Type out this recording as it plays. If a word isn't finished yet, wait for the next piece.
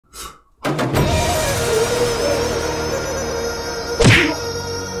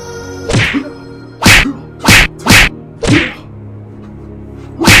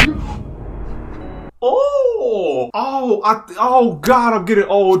Oh God, I'm getting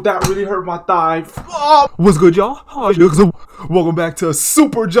old. That really hurt my thigh. Oh. What's good, y'all? Welcome back to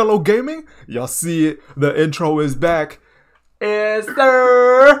Super Jello Gaming. Y'all see it. The intro is back. Yes,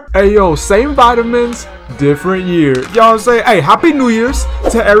 sir. Hey, yo, same vitamins, different year. Y'all say, hey, Happy New Year's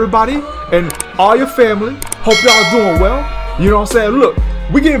to everybody and all your family. Hope y'all doing well. You know what I'm saying? Look,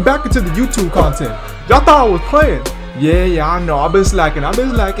 we getting back into the YouTube content. Y'all thought I was playing. Yeah, I know. I've been slacking.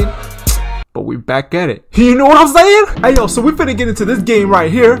 But we back at it. You know what I'm saying? Hey, yo, so we finna get into this game right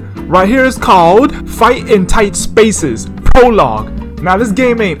here. Right here is called Fight in Tight Spaces, Prologue. Now, this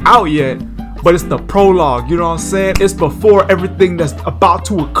game ain't out yet, but it's the prologue, you know what I'm saying? It's before everything that's about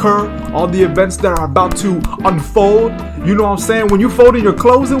to occur, all the events that are about to unfold. You know what I'm saying? When you folding your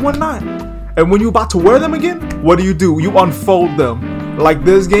clothes and whatnot, and when you about to wear them again, what do? You unfold them. Like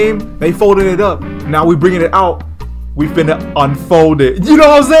this game, they folded it up. Now we bringing it out. We finna unfold it. You know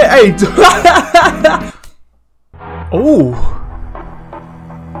what I'm saying? Hey. Oh.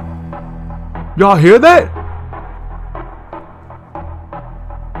 Y'all hear that?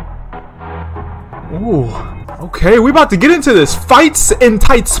 Ooh, okay, we about to get into this. Fights in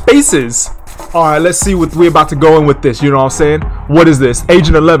tight spaces. Alright, let's see what we're about to go in with this, you know what I'm saying? What is this?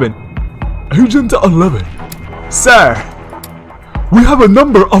 Agent 11. Agent 11. Sir, we have a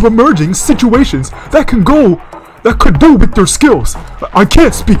number of emerging situations that could do with your skills. I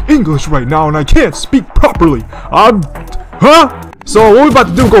can't speak English right now and I can't speak properly. So what we about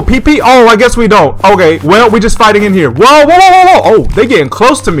to do? Go pee-pee? Oh, I guess we don't. Okay, well, we just fighting in here. Whoa. Oh, they getting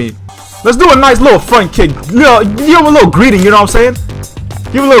close to me. Let's do a nice little front kick. Give him a little greeting, you know what I'm saying?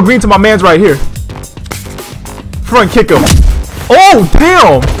 Give a little greeting to my mans right here. Front kick him. Oh,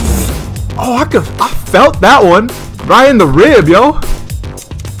 damn. Oh, I felt that one. Right in the rib, yo.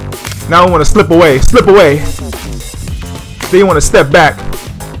 Now I want to slip away. Then you want to step back.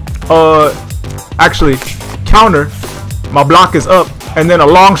 Actually, counter. My block is up. And then a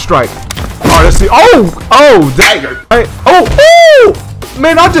long strike. Alright, let's see. Oh, dagger. Hey, oh,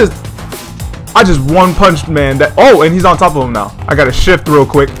 man, I just one punched, man. Oh, and he's on top of him now. I gotta shift real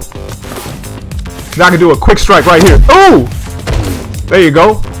quick. Now I can do a quick strike right here. Oh, there you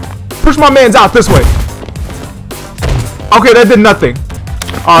go. Push my man's out this way. Okay, that did nothing.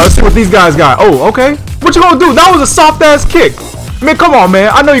 Let's see what these guys got. Oh, okay. What you gonna do? That was a soft ass kick. Man, come on, man.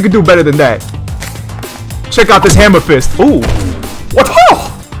 I know you can do better than that. Check out this hammer fist. Ooh. What?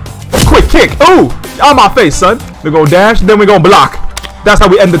 Oh, a quick kick. Ooh, on my face, son. We're gonna dash, then we're gonna block. That's how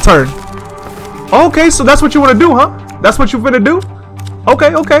we end the turn. Okay, so that's what you want to do, huh? That's what you finna do?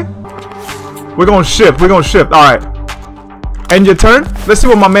 Okay. We're gonna shift. Alright. End your turn. Let's see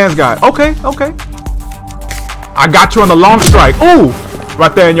what my man's got. Okay. I got you on the long strike. Ooh!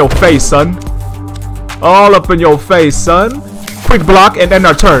 Right there in your face, son. All up in your face, son. Quick block and end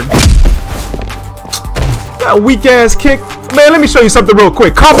our turn. That weak ass kick. Man, let me show you something real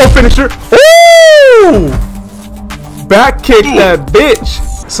quick. Combo finisher. Ooh! Back kick that bitch.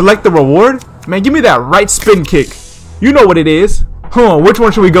 Select the reward. Man, give me that right spin kick. You know what it is. Which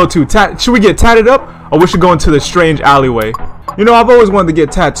one should we go to? Should we get tatted up? Or we should go into the strange alleyway? You know, I've always wanted to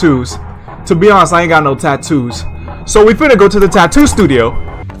get tattoos. To be honest, I ain't got no tattoos. So we finna go to the tattoo studio.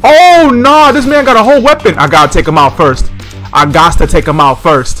 Oh, no, this man got a whole weapon. I gotta take him out first.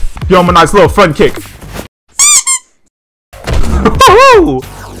 Yo, I'm a nice little front kick.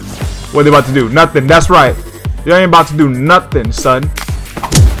 What are they about to do? Nothing, that's right. You ain't about to do nothing, son.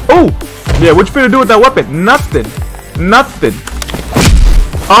 Oh! Yeah, what you finna do with that weapon? Nothing.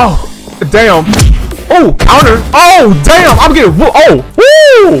 Oh, damn. Oh, counter. Oh, damn. I'm getting. Oh,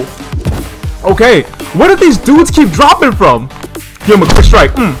 woo. Okay. Where did these dudes keep dropping from? Give him a quick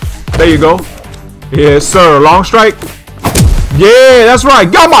strike. There you go. Yes, sir. Long strike. Yeah, that's right.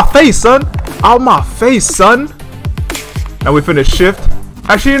 Get out my face, son. Now we finna shift.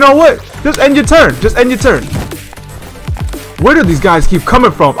 Actually, you know what? Just end your turn. Where do these guys keep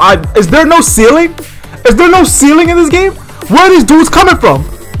coming from? Is there no ceiling? In this game? Where are these dudes coming from?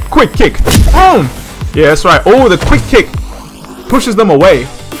 Quick kick. Boom. Yeah, that's right. Oh, the quick kick pushes them away.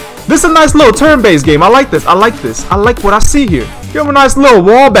 This is a nice little turn-based game. I like this. I like what I see here. Give him a nice little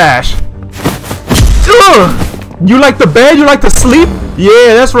wall bash. Ugh. You like the bed? You like to sleep?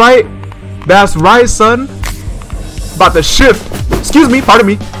 Yeah, that's right. That's right, son. About to shift. Excuse me. Pardon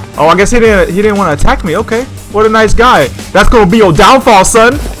me. Oh, I guess he didn't want to attack me. Okay. What a nice guy. That's gonna be your downfall,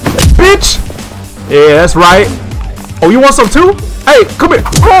 son. Bitch. Yeah, that's right. Oh, you want some too? Hey, come here.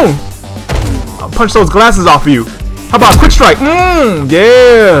 Boom. I'll punch those glasses off of you. How about a quick strike?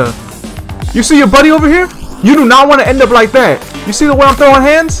 Yeah. You see your buddy over here? You do not want to end up like that. You see the way I'm throwing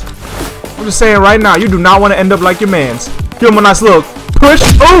hands? I'm just saying right now, you do not want to end up like your mans. Give him a nice little push.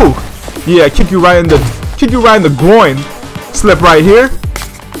 Oh. Yeah, kick you right in the Kick you right in the groin. Slip right here.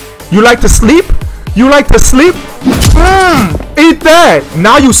 You like to sleep? You like to sleep? Eat that.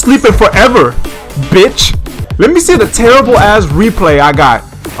 Now you sleeping forever, bitch. Let me see the terrible ass replay I got.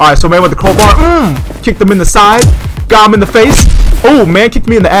 Alright, so man with the crowbar. Kicked him in the side. Got him in the face. Oh, man kicked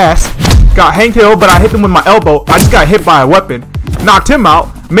me in the ass. Got Hank Hill, but I hit him with my elbow. I just got hit by a weapon. Knocked him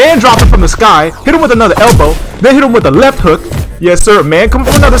out. Man dropped him from the sky. Hit him with another elbow. Then hit him with a left hook. Yes, sir. Man come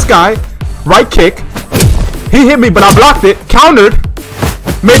from another sky. Right kick. He hit me, but I blocked it. Countered.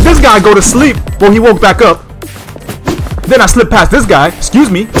 Made this guy go to sleep. Well, he woke back up. Then I slipped past this guy. Excuse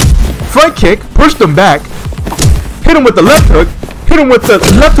me. Front kick. Pushed him back. Hit him with the left hook. Hit him with the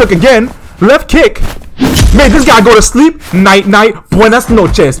left hook again. Left kick. Made this guy go to sleep. Night, night. Buenas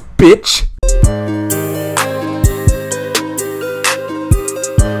noches, bitch.